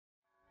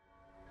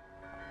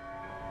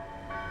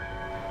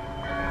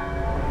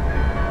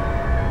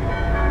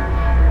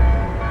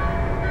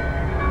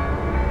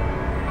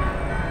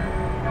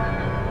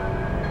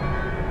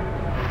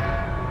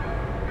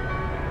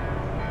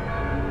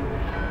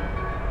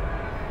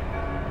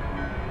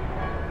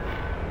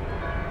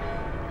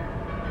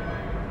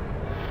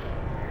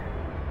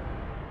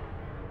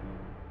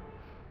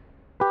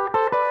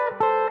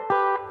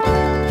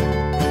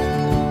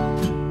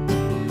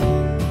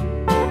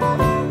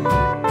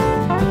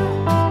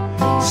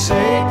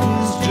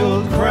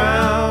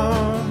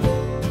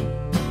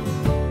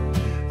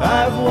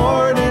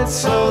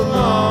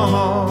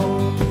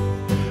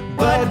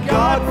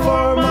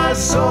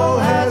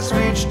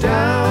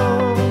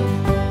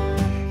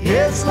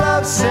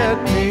set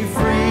me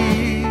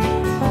free.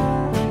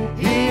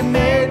 He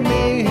made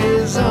me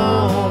his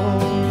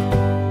own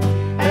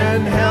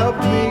and helped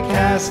me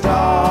cast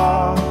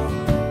off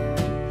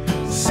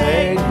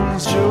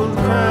Satan's jeweled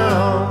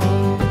crown.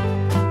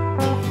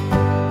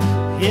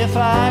 If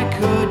I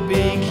could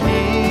be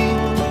king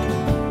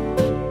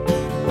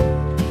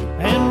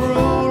and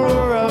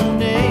ruler of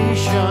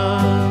nations,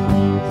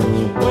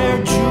 wear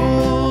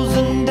jewels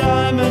and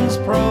diamonds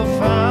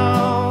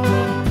profound,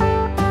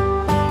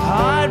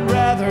 I'd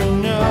rather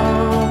know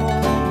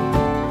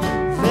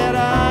that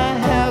I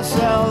have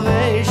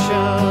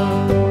salvation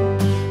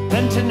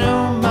than to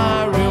know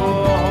my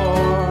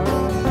reward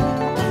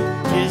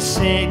is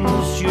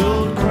Satan's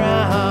jeweled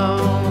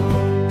crown.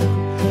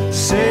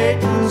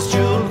 Satan's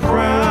jeweled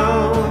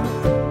crown,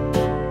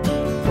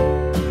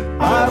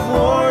 I've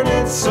worn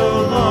it so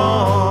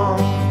long,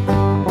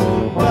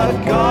 but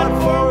God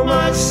for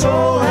my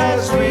soul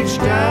has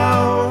reached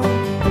down.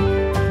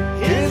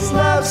 His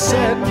love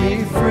set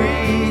me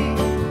free.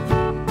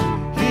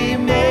 He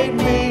made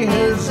me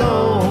his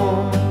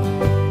own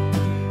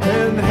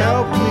and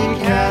helped me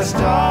cast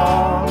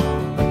off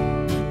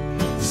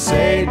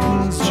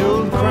Satan's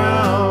jeweled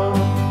crown.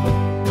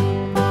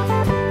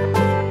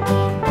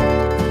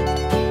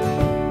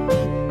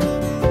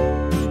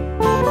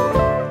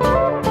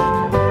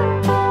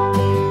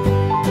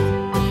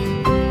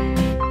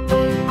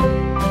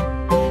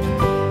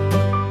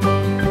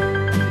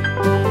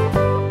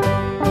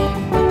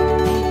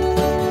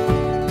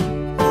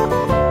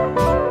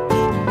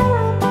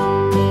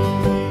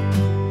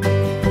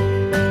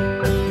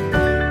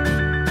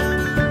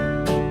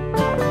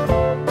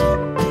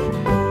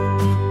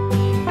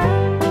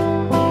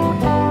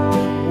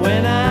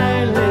 When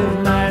I live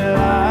my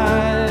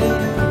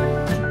life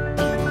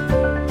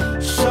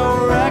so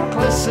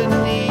reckless and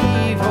neat,